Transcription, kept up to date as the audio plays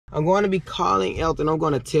I'm going to be calling Ethel and I'm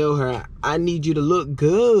going to tell her I need you to look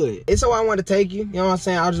good. It's so I want to take you. You know what I'm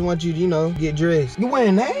saying? I just want you to, you know, get dressed. You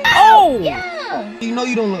wearing that? Oh! Yeah. You know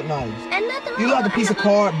you don't look nice. And nothing wrong. You like a piece of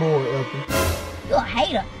cardboard, Ethel. You a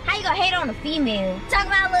hater. How you gonna hate on a female? Talk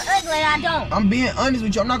about I look ugly and I don't. I'm being honest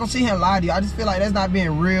with you. I'm not gonna sit here and lie to you. I just feel like that's not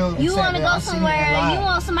being real. You wanna go somewhere, you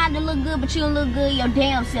want somebody to look good, but you don't look good your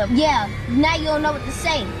damn self. Yeah, now you don't know what to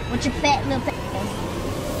say with your fat little ass.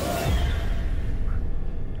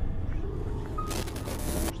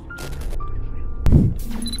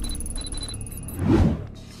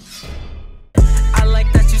 I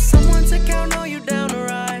like that you someone to count on you down the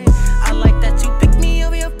ride. I like that you pick me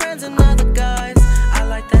over your friends and other guys. I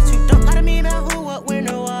like that you don't lie to me about who, what, when,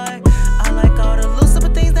 or why. I like all the little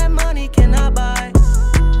simple things that money cannot buy.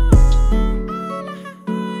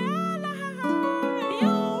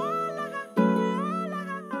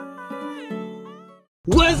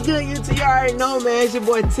 What's good, YouTube? You already know, man. It's your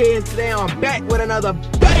boy Ted, and today I'm back with another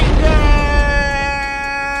banger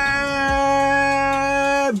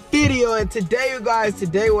video. And today, you guys,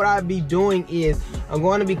 what I'll be doing is I'm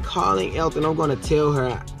going to be calling Ethel and I'm going to tell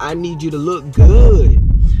her I need you to look good.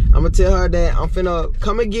 I'm gonna tell her that I'm finna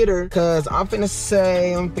come and get her, cause I'm finna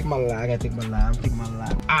say, I'm gonna pick my lie. I gotta take my lie. I'm picking my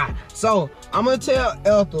lie. Alright, so I'm gonna tell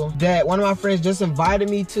Ethel that one of my friends just invited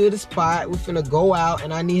me to the spot. We're finna go out,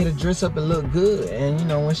 and I need her to dress up and look good. And you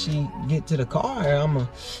know, when she get to the car, I'm gonna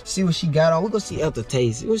see what she got on. We're gonna see Ethel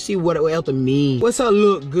taste. We'll see what Ethel means. What's her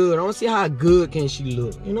look good? I wanna see how good can she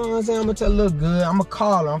look. You know what I'm saying? I'm gonna tell her look good. I'm gonna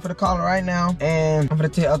call her. I'm finna call her right now, and I'm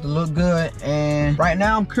finna tell Ethel look good. And right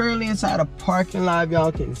now, I'm currently inside a parking lot.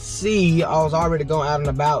 Y'all can see I was already going out and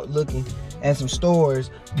about looking at some stores,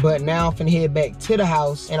 but now I'm finna head back to the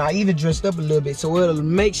house, and I even dressed up a little bit so it'll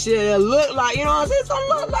make sure it look like, you know what I'm saying, it's gonna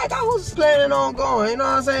look like I was planning on going, you know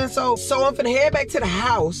what I'm saying. So I'm finna head back to the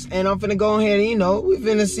house, and I'm finna go ahead and, you know, we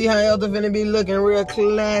finna see how Ethel finna be looking real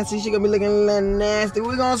classy. She gonna be looking a little nasty.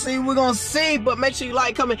 We're gonna see, but make sure you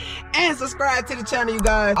like, comment, and subscribe to the channel, you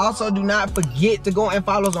guys. Also, do not forget to go and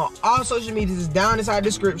follow us on all social medias. It's down inside the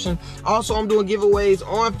description. Also, I'm doing giveaways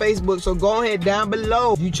on Facebook, so go ahead down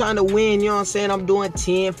below. If you trying to win, you know what I'm saying, I'm doing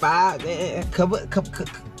 10, 5,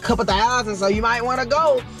 couple thousand, so you might want to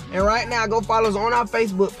go. And right now, go follow us on our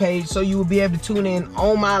Facebook page so you will be able to tune in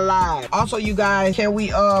on my live. Also, you guys, can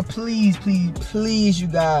we please, you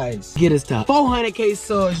guys, get us to 400K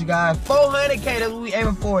subs, you guys. 400K, that's what we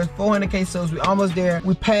aiming for, is 400K subs. We almost there.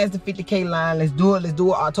 We passed the 50K line. Let's do it.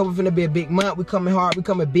 October finna be a big month. We coming hard. We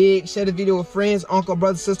coming big. Share the video with friends, uncle,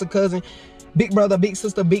 brother, sister, cousin, big brother, big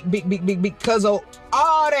sister, big cousin,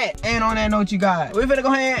 all that. And on that note, you guys, we're finna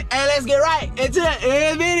go ahead and let's get right into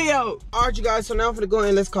the video. All right, you guys, so now I'm finna go ahead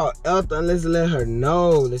and let's call Ethel and let's let her know.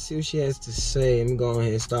 Let's see what she has to say. Let me go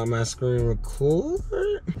ahead and start my screen record.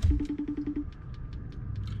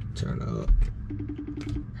 Turn up.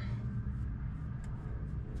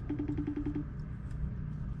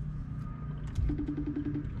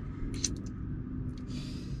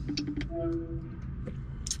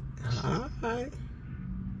 Hi.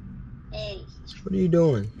 Hey. What are you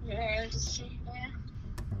doing? Yeah, I'm just sitting there.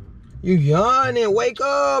 You yawning. Wake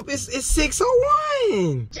up. It's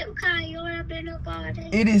 6:01. What kind of yawn I've been up all day?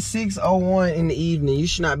 It is 6:01 in the evening. You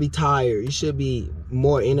should not be tired. You should be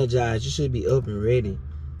more energized. You should be up and ready.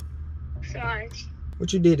 Sorry.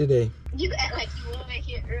 What you did today? You act like you were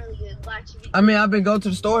here earlier watching me. I mean, I've been going to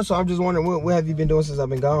the store, so I'm just wondering what have you been doing since I've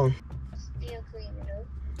been gone? Still cleaning up.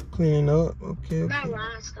 Cleaning up. Okay. My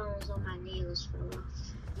rhinestones on my nails fell off.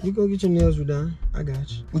 You go get your nails redone. I got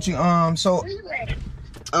you. What you I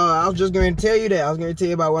was just going to tell you that. I was going to tell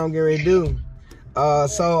you about what I'm getting ready to do.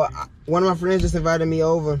 So one of my friends just invited me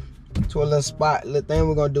over to a little spot, little thing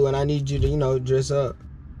we're gonna do, and I need you to, you know, dress up.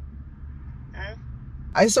 Huh?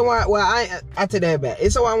 I take that back.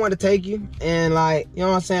 It's so I want to take you, and like, you know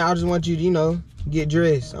what I'm saying, I just want you to, you know, get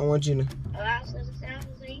dressed. I want you to. Oh, I was like,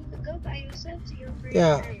 you could go by yourself to your friend.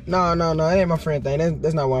 Yeah, no, it ain't my friend thing.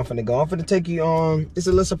 That's not where I'm finna go. I'm finna take you on. It's a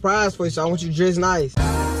little surprise for you, so I want you to dress nice.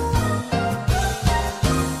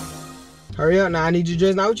 Hurry up now, I need you to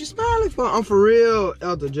dress nice. What you smiling for? I'm for real,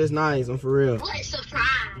 Ethel, dress nice. I'm for real. What a surprise.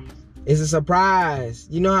 It's a surprise.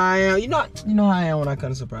 You know how I am. You know how I am when I come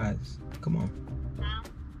to surprise. Come on. No.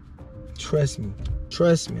 Trust me.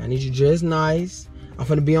 I need you to dress nice. I'm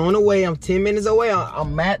finna be on the way. I'm 10 minutes away.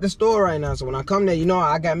 I'm at the store right now. So when I come there, you know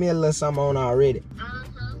I got me a little something on already.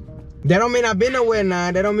 That don't mean I've been nowhere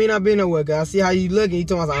now. That don't mean I've been nowhere. Cause I see how you looking. You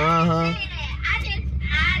talking about, I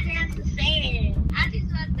just saying. I just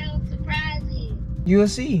thought that was surprising. You'll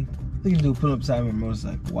see. Look at the dude pull up beside my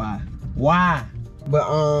motorcycle. Why? But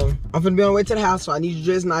I'm finna be on the way to the house, so I need you to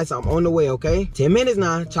dress nice. I'm on the way, okay? 10 minutes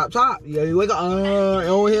now. Chop. You wake up.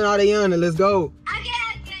 On here, 𝙎𝙬𝘽𝙎𝘎. Let's go.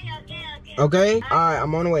 Okay? Alright,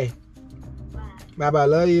 I'm on the way. Bye-bye.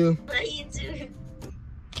 Love you. Love you too.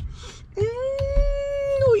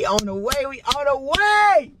 We on the way. We on the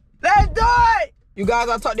way. Let's do it. You guys,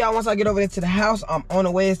 I'll talk to y'all once I get over there to the house. I'm on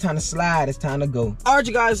the way. It's time to slide. It's time to go. All right,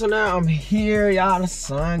 you guys. So now I'm here. Y'all, the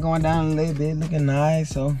sun going down a little bit. Looking nice.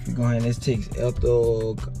 So we go ahead and let's text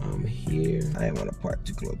Ethel. I'm here. I didn't want to park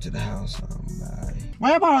too close to the house. Bye.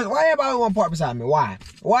 Why everybody want to park beside me? Why?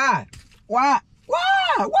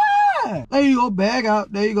 There you go. Bag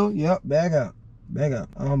out. There you go. Yep, bag out.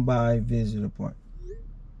 I'm by visitor park.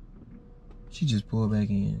 She just pulled back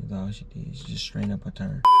in. That's all she did. She just straightened up her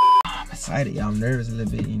turn. I'm excited, y'all. I'm nervous a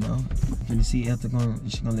little bit, you know. When you see Ethel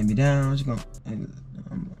she gonna let me down. She gonna, you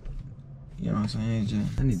know what I'm saying?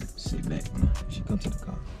 Just, I need to sit back when she come to the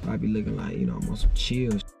car. I be looking like, you know, almost some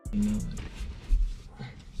chill, you know.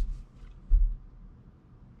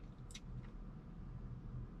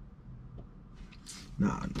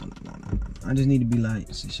 Nah. I just need to be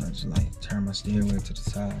like, see, I just like turn my steering wheel to the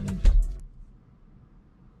side. And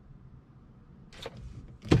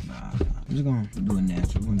I'm just gonna do a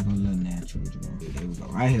natural. We're gonna go a little natural. There we go.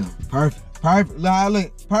 Right here. Perfect.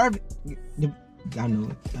 Look. Perfect. I know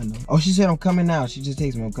it. Oh, she said I'm coming now. She just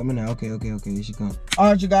texted me. I'm coming now. Okay. Here she comes. All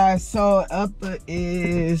right, you guys. So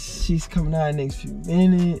Ethel she's coming out in the next few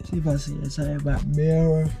minutes. See if I see that side about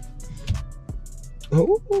mirror.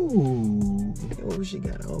 Oh, what she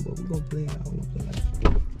got on, but we're gonna play it out.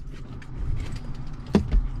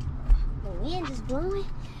 The wind is blowing.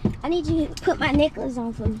 I need you to put my necklace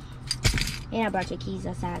on for me. And I brought your keys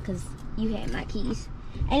outside because you had my keys.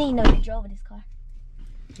 I didn't know you drove this car.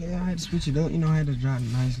 Yeah, I had to switch it up. You know, I had to drive a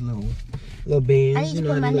nice little Benz. I need you to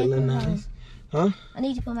know, put my necklace nice. Huh? I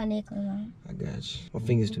need to put my necklace on. I got you. My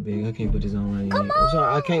finger's too big. I can't put this on right now. Come on. I'm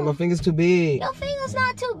sorry, I can't. My finger's too big. Your finger's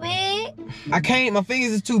not too big. I can't. My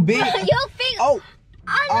fingers is too big. Your finger. Oh.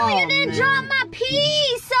 I know you didn't drop my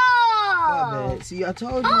piece off. See, I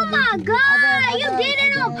told you. Oh my God. You did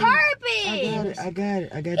it on purpose. I got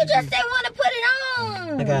it. You just didn't want to put it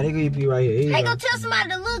on. I got it. Here go your right here. I go tell somebody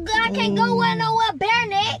to look good. I can't go wear nowhere bare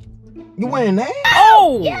neck. You wearing that?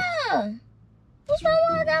 Oh. Yeah. What's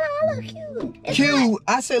wrong with that? I look cute. It's cute. Nice.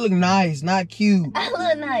 I said look nice, not cute. I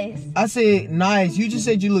look nice. I said nice. You just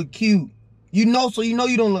said you look cute. You know, so you know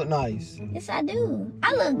you don't look nice. Yes, I do.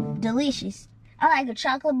 I look delicious. I like a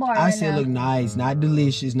chocolate bar. I said look nice, not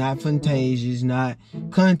delicious, not contagious, not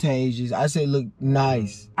contagious. I said look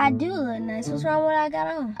nice. I do look nice. What's wrong with what I got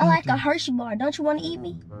on? I like a Hershey bar. Don't you want to eat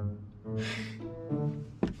me?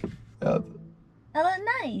 I look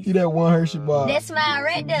nice. You that one Hershey bar. That smile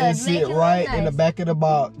right there. That sit right in the back of the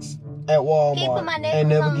box at Walmart and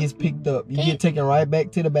never gets picked up. You get taken right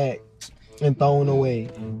back to the back and thrown away.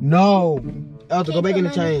 No. Ethel, go back in the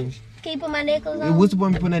change. Can you put my necklace on? What's the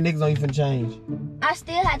point of putting that necklace on you for the change? I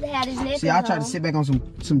still have to have this necklace on. See, I try to sit back on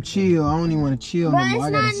some chill. I don't even want to chill no more.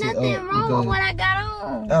 But it's not nothing wrong with what I got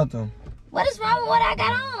on. Ethel. What is wrong with what I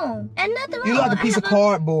got on? And nothing wrong. You like a piece of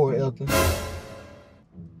cardboard, Ethel.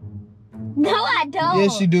 No, I don't.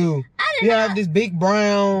 Yes, you do. I You have this big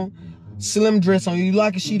brown slim dress on you. You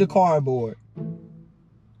like a sheet of cardboard.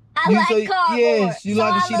 I like cardboard. Yes, you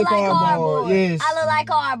like a sheet of cardboard. Yes. I look like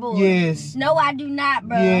cardboard. Yes. No, I do not,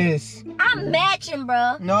 bro. Yes. I'm matching,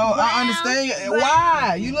 bro. No, I understand.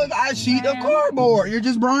 Why? You look like a sheet of cardboard. You're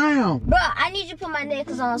just brown. Bro, I need you to put my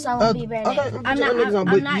necklace on so I won't be better. Okay, I'm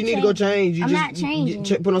not you need to go change. You I'm just not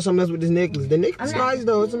changing. Put on something else with this necklace. The necklace is nice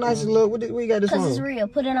though. It's a nice look. What you got this on? Because it's real.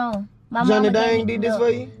 Put it on. My Johnny mama Dang did this for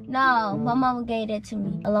you? No, my mama gave that to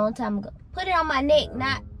me a long time ago. Put it on my neck.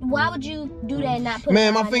 Not. Why would you do that and not put it on my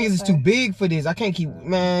neck? Man, my fingers is too big for this. I can't keep.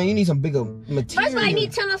 Man, you need some bigger material. First of all, you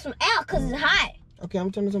need to turn on some out because it's hot. Okay,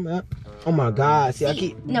 I'm turning some out. Oh my God. See, I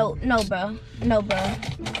keep. No, bro. No, bro.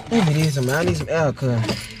 Maybe it is some. I need some air, cuz.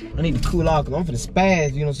 I need to cool out because I'm finna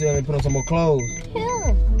spaz. You know what I'm saying? Put on some more clothes.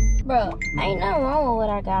 Yeah. Bro, ain't nothing wrong with what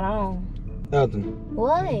I got on. Ethel.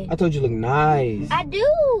 What? I told you look nice. I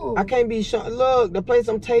do. I can't be shot. Look, the place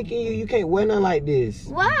I'm taking you, you can't wear nothing like this.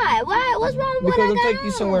 Why? What's wrong with what I got on? Because I'm taking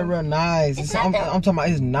you somewhere real nice. I'm talking about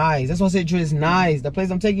it's nice. That's why I said dress nice. The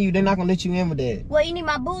place I'm taking you, they're not gonna let you in with that. Well, you need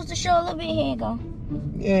my boobs to show a little bit. Here you go.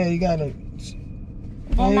 Yeah, you gotta.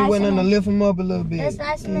 I ain't wearing nothing to lift them up a little bit. That's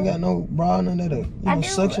nice. You ain't got no bra, none of that. You know,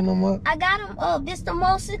 suction them up. I got them up. This the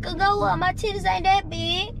most it could go up. My titties ain't that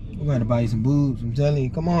big. We're gonna buy you some boobs. I'm telling you.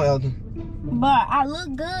 Come on, Ethel. But I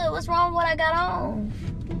look good. What's wrong with what I got on?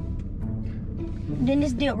 Then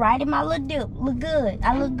this dip right in my little dip. Look good.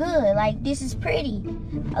 I look good. Like, this is pretty.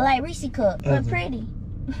 I like Reese cup. Look pretty.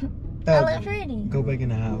 I look pretty. Go back in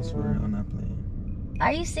the house, bro. I'm not playing.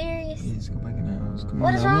 Are you serious? Yes, go back in the house. Come what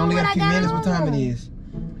on is now. wrong We only with got a few minutes. What time it is?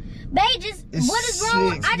 Babe, just what is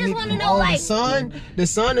wrong? I just want to know, like, the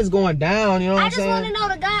sun is going down. You know what I'm saying? I just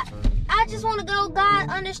want to know I just want to go God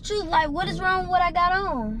honest truth. Like, what is wrong with what I got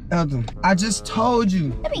on? Ethel, I just told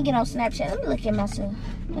you. Let me get on Snapchat. Let me look at myself.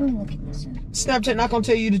 Snapchat not gonna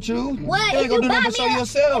tell you the truth. What? You ain't gonna do nothing but show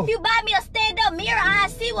yourself. If you buy me a stand-up mirror, I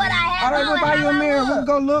see what I have. All right, we'll buy you a mirror. We'll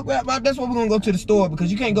go look. That's why we're gonna go to the store,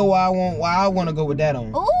 because you can't go where I want to go with that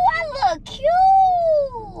on. Ooh, I look cute.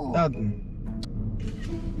 Ethel.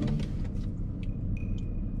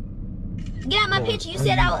 Get out my picture. You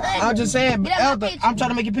said I was ugly. I'm just saying, Ethel, I'm trying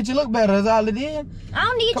to make your picture look better. That's all it is. I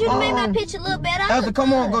don't need you to make my picture look better. Ethel,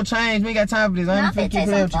 come on, go change. We ain't got time for this. I ain't finna keep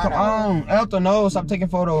playing with you. Come on. Ethel, no, stop taking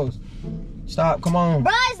photos. Stop, come on.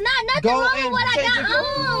 Bro, it's not nothing wrong with what I got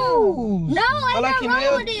on. No, ain't nothing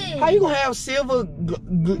wrong with it. How you gonna have silver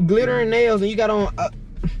glittering nails and you got on...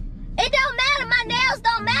 It don't matter. My nails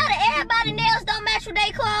don't matter. Everybody's nails don't match with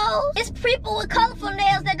their clothes. It's people with colorful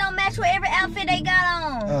nails that don't match with every outfit they got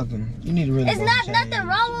on. Ethel, you need to really... It's not nothing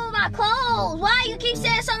wrong with my clothes. Why you keep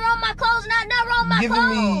saying something wrong with my clothes? Not nothing wrong with my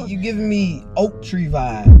clothes. You giving me oak tree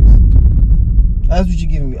vibes. That's what you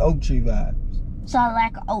giving me, oak tree vibes. So I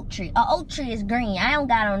like an oak tree. An oak tree is green. I don't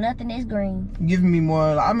got on nothing that's green. You're giving me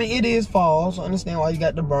more, I mean, it is fall, so I understand why you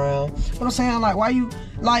got the brown. But I'm saying, like, why you,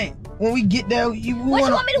 like, when we get there, you What,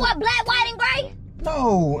 you want me to wear black, white, and gray?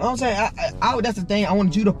 No, I'm saying, that's the thing. I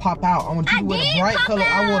wanted you to pop out. I wanted you to wear a bright color.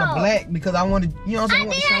 I wore the black because I wanted, you know what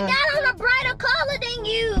I'm saying? I got on a brighter color than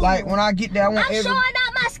you. Like, when I get there, I want I'm showing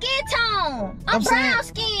out my skin tone. I'm brown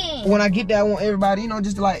skin. When I get there, I want everybody, you know,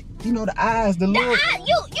 just like, you know, the eyes, the look.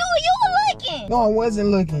 You were looking. No, I wasn't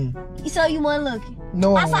looking. So you weren't looking?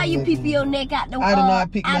 No, I saw you peep your neck out the wall. I did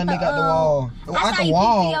not peep my neck out the wall. I saw you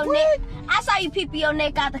peep your neck. I saw you peep your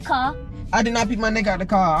neck out the car. I did not peep my neck out the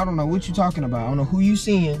car. I don't know what you talking about. I don't know who you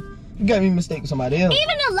seeing. You got me mistaken with somebody else.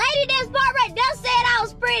 Even the lady that's bought right there said I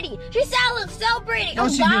was pretty. She said I look so pretty. No,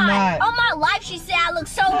 she did not. On my life, she said I look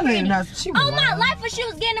so pretty. On my life, when she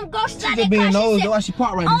was getting them groceries out of that car, she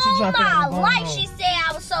parked right there. On my life, she said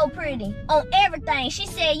I was so pretty. On everything. She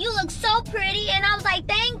said, you look so pretty. And I was like,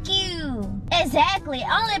 thank you. Exactly.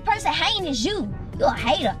 Only person hating is you. You a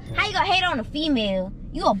hater. How you gonna hate on a female?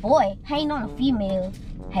 You a boy hating on a female.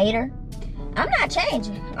 Hater. I'm not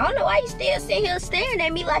changing. I don't know why you still sitting here staring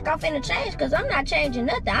at me like I'm finna change, because I'm not changing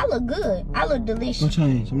nothing. I look good. I look delicious. Don't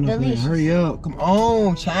change. I'm not delicious. Hurry up. Come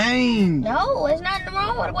on, change. No, there's nothing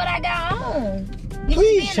wrong with what I got on.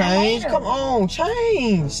 Please change. Come on,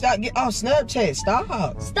 change. Stop. Get off Snapchat.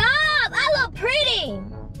 Stop. Stop. I look pretty.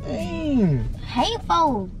 Dang.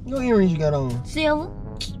 Hateful. What earrings you got on? Silver.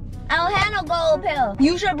 I don't have no gold pair.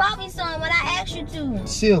 You should have bought me some when I asked you to.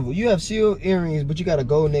 Silver. You have silver earrings, but you got a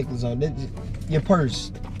gold necklace on. That's your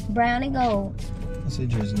purse. Brown and gold. I said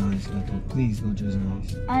dress nice, Ethel. Please go dress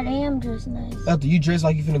nice. I am dressed nice. Ethel, you dress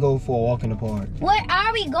like you finna go for a walk in the park. Where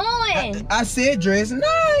are we going? I said dress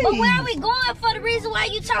nice. But where are we going for the reason why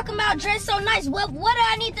you talking about dress so nice? What do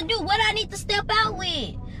I need to do? What do I need to step out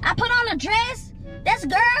with? I put on a dress? That's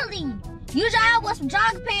girly. Usually I wear some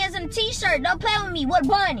jogging pants and a t-shirt. Don't play with me. What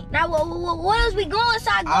bunny? Now, where is we going so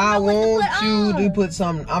I know what to put on? I want you to put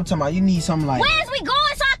something. I'm talking about you need something like... Where is we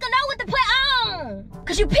going so I can know what to put on?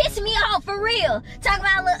 Because you pissing me off for real. Talking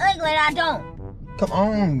about I look ugly and I don't. Come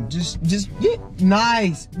on. Just get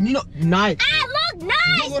nice. You know, nice. I look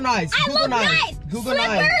nice. Google nice. I look nice. Google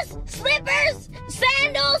nice. Slippers,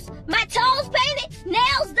 sandals, my toes painted,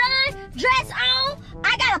 nails done, dress on.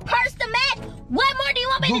 I got a purse to match. What more do you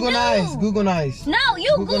want me to do? Google nice. Google nice. No,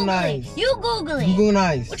 you Google nice. It. You Google it. Google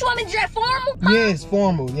nice. What you want me to dress? Formal? Huh? Yes,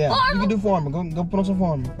 formal. Yeah. Formal? You can do formal. Go put on some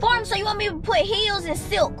formal. Formal, so you want me to put heels and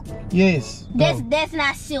silk? Yes. That's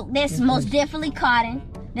not silk. That's most definitely cotton.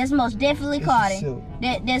 That's most definitely cotton.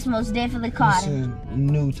 That's most definitely cotton. It's a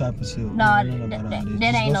new type of silk. No, that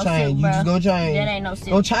ain't no silk, bro. You just go change. That ain't no silk.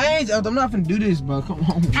 Go change. I'm not finna do this, bro. Come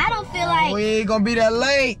on. I don't feel like... We ain't gonna be that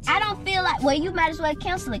late. I don't feel like... Well, you might as well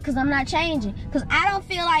cancel it, because I'm not changing. Because I don't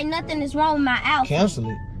feel like nothing is wrong with my outfit. Cancel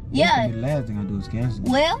it? Yeah. The last thing I do is cancel it.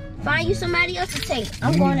 Well, find you somebody else to take.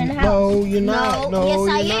 I'm going in the house. No, you're not. No, yes,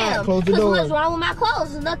 I am. Close the door. What's wrong with my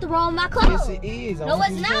clothes? There's nothing wrong with my clothes. Yes, it is. No,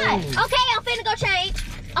 it's not. Okay, I'm finna go change.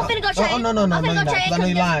 I'm finna go change. Oh, no, I'm finna go change. I know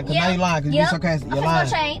you're lying. Because now you're lying. Because you're sarcastic. You're lying.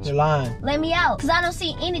 Go change. You're lying. Let me out. Because I don't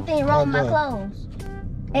see anything wrong with my clothes.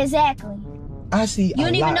 Exactly. I see. You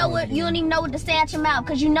don't even know what to say out your mouth,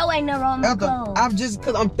 because you know ain't no wrong with my clothes.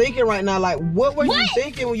 Because I'm thinking right now, like, what were you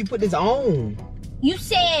thinking when you put this on? You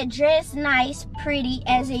said dress nice, pretty,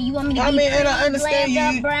 as in you want me to be and I understand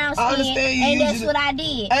you. Brown skin, and that's what I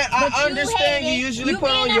did. And I understand you usually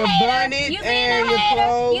put on your bonnet and your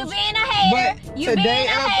clothes. You being a hater. But today,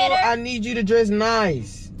 Ethel, I need you to dress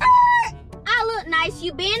nice. I look nice. nice.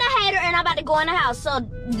 You being a hater, and I'm about to go in the house. So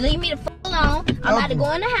leave me the fuck alone. I'm about to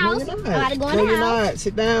go in the house. I'm about to go in the house. No, you're not.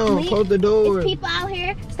 Sit down. Close the door. There's people out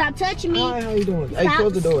here. Stop touching me. Hi, how you doing? Hey,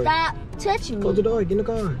 close the door. Stop touching me. Close the door. Get in the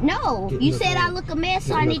car. No, you said I look a mess,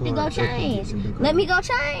 so I need to go change. Let me go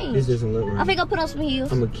change. This doesn't look right. I'm finna go put on some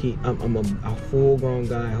heels. I'm a full-grown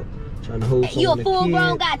guy trying to hold something. You a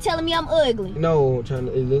full-grown guy telling me I'm ugly? No, it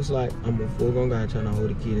looks like I'm a full-grown guy trying to hold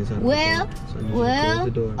a kid inside. Well, close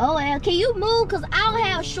the door. Oh well, can you move? Cause I don't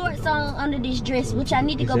have shorts on under this dress, which I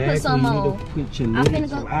need to go put some on. You need to put your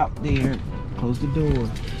legs out there. Close the door.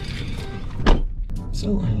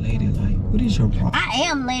 So unladylike. What is your problem? I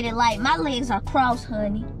am ladylike. My legs are crossed,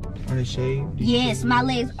 honey. Are they shaved? Yes, my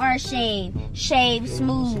legs are shaved. Shaved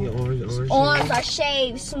smooth. Arms are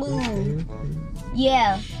shaved smooth.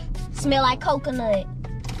 Yeah. Smell like coconut.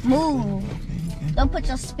 Move. Okay. Don't put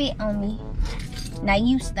your spit on me. Now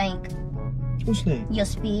you stink. Who stink? Your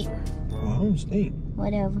spit. Oh, I don't stink.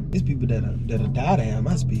 Whatever. There's people that'll die to have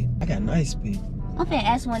my spit. I got nice spit. I'm finna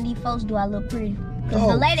ask one of these folks, do I look pretty? Cause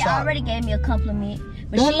the lady already gave me a compliment.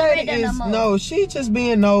 But that she lady is, no, she just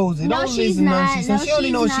being nosy. No, she's not. She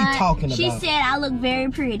only knows what she's talking about. She said I look very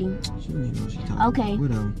pretty. She don't even know what she's talking about. Okay.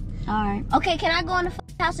 Whatever. Alright. Okay, can I go in the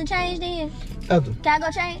house and change then? Ethel. Can I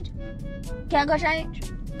go change? Can I go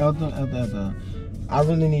change? Ethel. I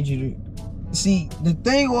really need you to... See, the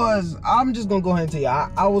thing was, I'm just gonna go ahead and tell you,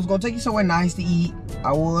 I was gonna take you somewhere nice to eat.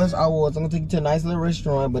 I was. I'm gonna take you to a nice little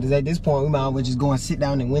restaurant, but at this point, we might as well just go and sit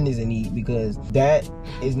down in Wendy's and eat, because that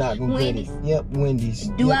is not gonna get it. Yep, Wendy's.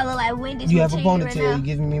 I look like Wendy's? You have a ponytail, you're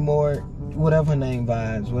giving me more, whatever her name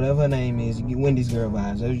vibes, whatever her name is, you get Wendy's girl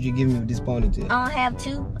vibes. That's what you're giving me with this ponytail. I don't have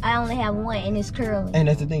two, I only have one, and it's curly. And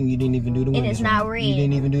that's the thing, you didn't even do the Wendy's. And it's not red. You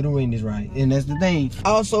didn't even do the Wendy's right, and that's the thing.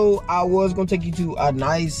 Also, I was gonna take you to a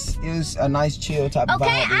nice chill type of vibe.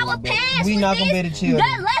 Okay, I will pass. We not gonna be able to chill.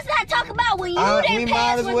 Let's not talk about when you didn't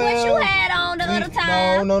pass with what you had on the other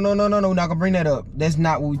time. No, we're not gonna bring that up. That's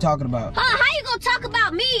not what we're talking about. Huh, how you gonna talk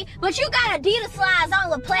about me, but you got Adidas slides on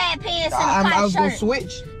with plaid pants and a tight shirt? I was gonna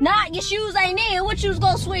switch. Nah, your shoes ain't in. What you was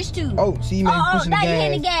gonna switch to? Oh, see, you pushing the gas. Now you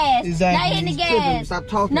hitting the gas. Exactly. Now you hitting the gas. Stop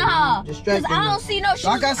talking. No, because I don't see no shoes.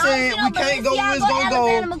 Like I said, we can't go where we was gonna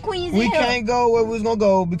go. We can't go where we was gonna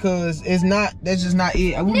go because that's just not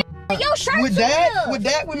it. Your shirt with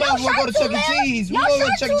that, we might as well go to Chuck E. Cheese. We gonna go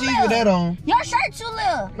to Chuck E. Cheese with that on. Your shirt too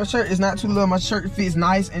little. My shirt is not too little. My shirt fits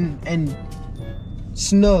nice and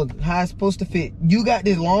snug, how it's supposed to fit. You got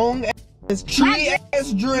this long ass tree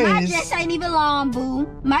ass dress. My dress ain't even long, boo.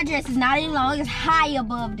 My dress is not even long. It's high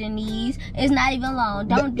above the knees. It's not even long.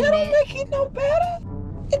 Don't do that. That don't make it no better.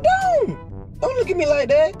 It don't. Don't look at me like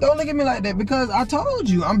that. Don't look at me like that, because I told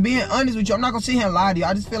you, I'm being honest with you. I'm not gonna sit here and lie to you.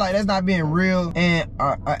 I just feel like that's not being real and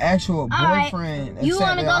an actual boyfriend. Right. You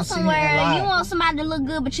wanna go somewhere, you want somebody to look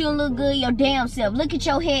good, but you don't look good your damn self. Look at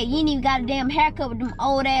your head. You ain't even got a damn haircut with them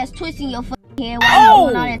old ass twists in your head while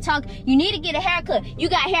you doing all that talk. You need to get a haircut. You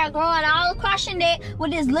got hair growing all across your neck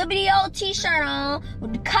with this Liberty old t-shirt on,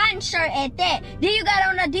 with the cotton shirt at that. Then you got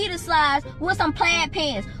on Adidas slides with some plaid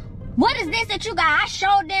pants. What is this that you got? I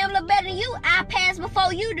sure damn look better than you. I pass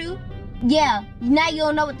before you do. Yeah, now you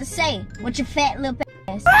don't know what to say with your fat little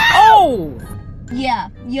ass. Oh! Yeah,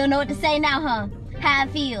 you don't know what to say now, huh? How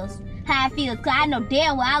it feels. How it feels. Cause I know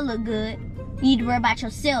damn well I look good. You need to worry about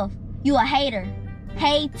yourself. You a hater.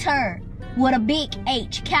 Hater. With a big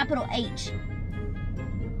H. Capital H.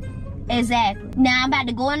 Exactly. Now I'm about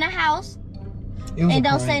to go in the house. And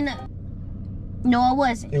don't say nothing. No, it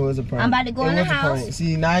wasn't. It was a prank. I'm about to go in the house.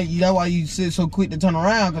 See, now that's why you sit so quick to turn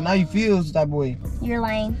around, because now you feel some type of way. You're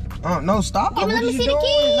lame. No, stop. Let me see the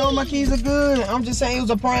keys. No, my keys are good. I'm just saying it was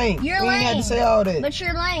a prank. You're lame. You ain't had to say all that. But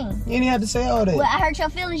you're lame. You ain't had to say all that. Well, I hurt your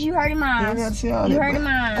feelings. You hurting mine. You ain't had to say all that. You hurting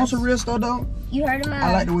mine. On some real stuff, though. You hurting mine.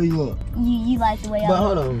 I like the way you look. You like the way I look. But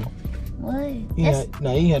hold on. What?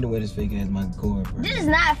 No, you had to wear this fake ass Michael Kors. This is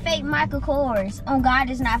not fake Michael Kors. Oh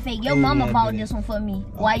God, it's not fake. Your mama bought this one for me.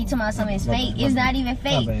 Why you talking about something is fake? It's not even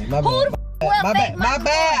fake. My bad. My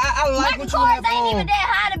bad. I like what you have on. Ain't even that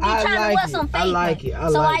hard to be trying to wear some fake. I like it.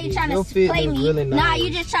 So why you trying to play me? Really nice. Nah,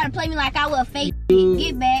 you just trying to play me like I wear fake.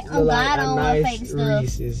 Get back. Oh God, I don't wear fake stuff.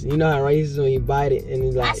 Reese's. You know how Reese's when you bite it and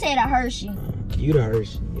it's like. I said a Hershey. You the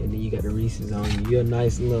Hershey, and then you got the Reese's on you. You're a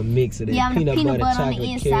nice little mix of that peanut butter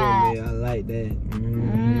chocolate caramel. I like that.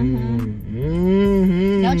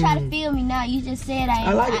 Don't try to feel me now. You just said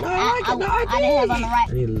I like it. I didn't have on the right.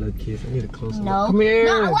 I need a little kiss. I need a close look. No. Come here.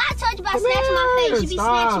 No, why I told you about snatching my face? You be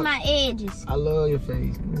snatching my edges. I love your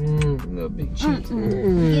face. Little big cheeks.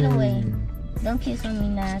 Get away. Don't kiss on me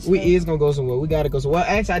now. We is gonna go somewhere. We gotta go somewhere. Well,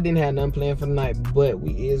 actually, I didn't have nothing planned for the night, but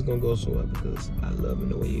we is gonna go somewhere because I love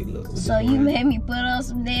the way you look. So you made me put on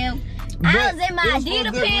some damn. I was in my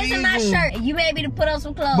Adidas pants and my shirt. And you made me to put on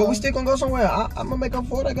some clothes. But we still gonna go somewhere. I'm gonna make up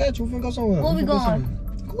for it. I got you. We're gonna go somewhere. Where we going?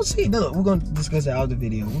 Go see. Look, we're gonna discuss it out the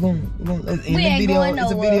video. We're gonna in the ain't video. going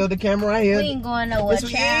It's a nowhere. video. The camera right here. We ain't going nowhere.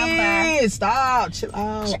 Child. Stop. Chill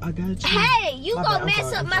out. I got you. Hey, you gonna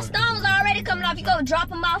mess up. My stones already coming off. You gonna drop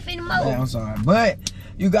them off anymore. Yeah, I'm sorry. But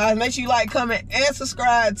you guys, make sure you like, comment, and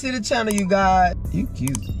subscribe to the channel, you guys. You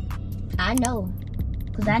cute. I know.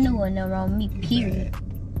 Because I knew wasn't nothing wrong with me, period.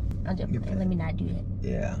 I'm just Get let me not do that.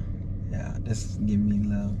 Yeah. That's giving me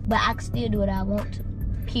love. But I can still do what I want to.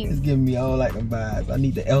 It's Period. giving me all like the vibes. I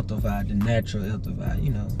need the Ethel vibe, the natural Ethel vibe,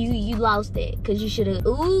 you know. You lost that because you should have.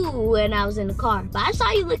 Ooh, when I was in the car. But I saw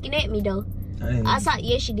you looking at me though. I saw.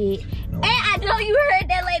 Yes, you did. No. And I know you heard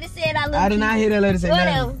that lady said I look. I did not hear that lady say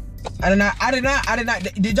Whatever. nothing. I did not.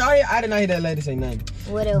 Did y'all hear? I did not hear that lady say nothing.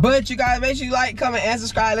 Whatever. But you guys, make sure you like, comment, and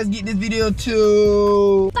subscribe. Let's get this video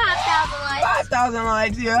to 5,000 likes. 5,000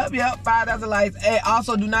 likes. Yep, 5,000 likes. Hey,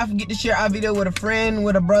 also do not forget to share our video with a friend,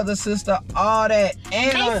 with a brother, sister, all that.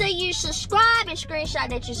 And Make sure you subscribe and screenshot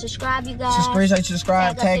that you subscribe, you guys.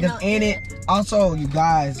 subscribe, tag us in it. Also, you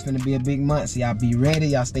guys, it's gonna be a big month, so y'all be ready.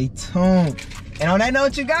 Y'all stay tuned. And on that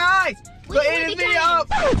note, you guys, go end this video up.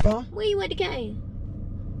 Huh? Where you with the cane?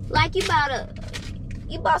 Like you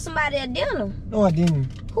bought somebody a dinner. No, I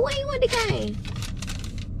didn't. Who are you with the cane?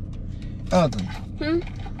 Ethel.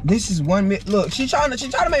 This is 1 minute. Look, she trying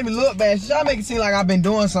to make me look bad. She trying to make it seem like I've been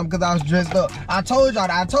doing something because I was dressed up. I told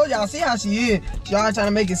y'all, see how she is. She always trying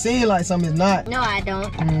to make it seem like something is not. No, I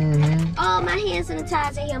don't. Oh, my hand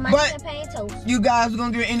sanitizer here. My But champagne toast. you guys, we're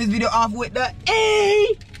gonna end this video off with the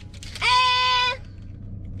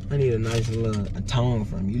I need a nice little tone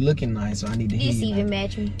from you. Looking nice, so I need to hear This you. even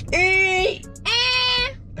match me.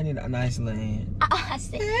 I need a nice little end. I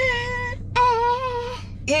said.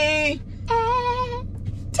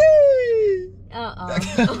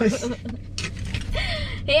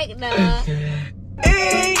 Heck no.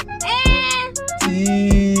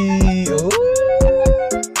 T.